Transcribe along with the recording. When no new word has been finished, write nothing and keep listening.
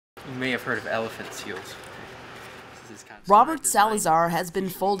You may have heard of elephant seals. Robert Salazar has been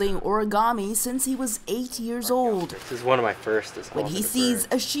folding origami since he was 8 years old. This is one of my first. When he sees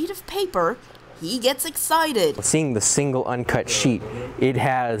a sheet of paper, he gets excited. Seeing the single uncut sheet, it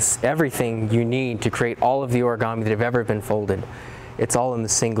has everything you need to create all of the origami that have ever been folded. It's all in the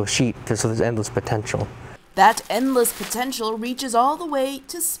single sheet, so there's endless potential. That endless potential reaches all the way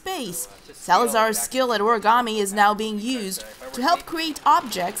to space. Salazar's skill at origami is now being used to help create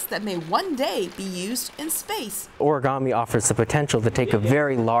objects that may one day be used in space. Origami offers the potential to take a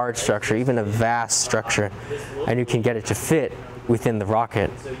very large structure, even a vast structure, and you can get it to fit within the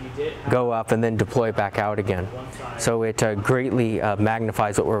rocket, go up and then deploy back out again. So it greatly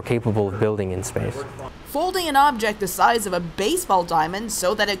magnifies what we're capable of building in space. Folding an object the size of a baseball diamond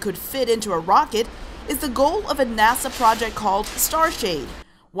so that it could fit into a rocket is the goal of a NASA project called Starshade.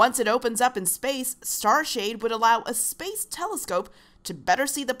 Once it opens up in space, Starshade would allow a space telescope to better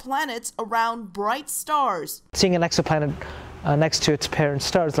see the planets around bright stars. Seeing an exoplanet next to its parent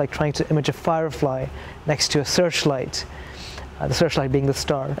star is like trying to image a firefly next to a searchlight, the searchlight being the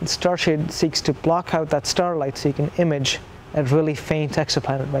star. And Starshade seeks to block out that starlight so you can image a really faint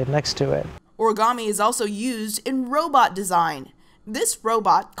exoplanet right next to it. Origami is also used in robot design. This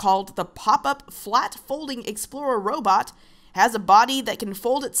robot, called the Pop-Up Flat Folding Explorer Robot, has a body that can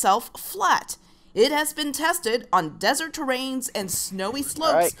fold itself flat. It has been tested on desert terrains and snowy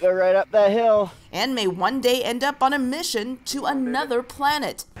slopes. All right, go right up that hill. And may one day end up on a mission to another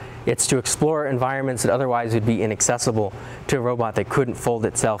planet. It's to explore environments that otherwise would be inaccessible to a robot that couldn't fold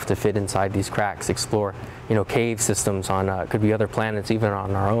itself to fit inside these cracks. Explore, cave systems on, could be other planets, even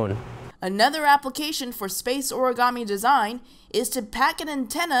on our own. Another application for space origami design is to pack an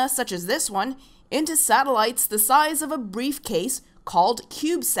antenna, such as this one, into satellites the size of a briefcase called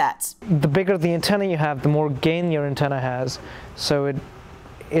CubeSats. The bigger the antenna you have, the more gain your antenna has. So it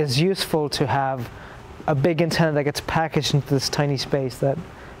is useful to have a big antenna that gets packaged into this tiny space that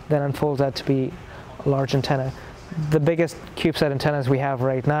then unfolds out to be a large antenna. The biggest CubeSat antennas we have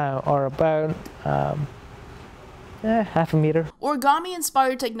right now are about half a meter.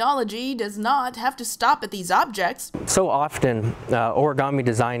 Origami-inspired technology does not have to stop at these objects. So often, origami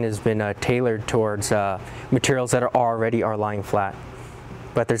design has been tailored towards materials that are lying flat.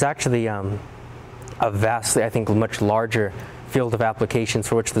 But there's actually a vastly, I think, much larger field of applications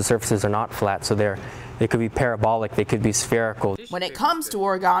for which the surfaces are not flat. So they could be parabolic, they could be spherical. When it comes to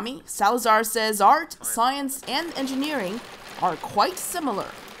origami, Salazar says art, science, and engineering are quite similar.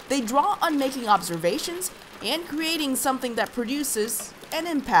 They draw on making observations and creating something that produces an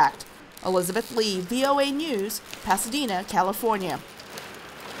impact. Elizabeth Lee, VOA News, Pasadena, California.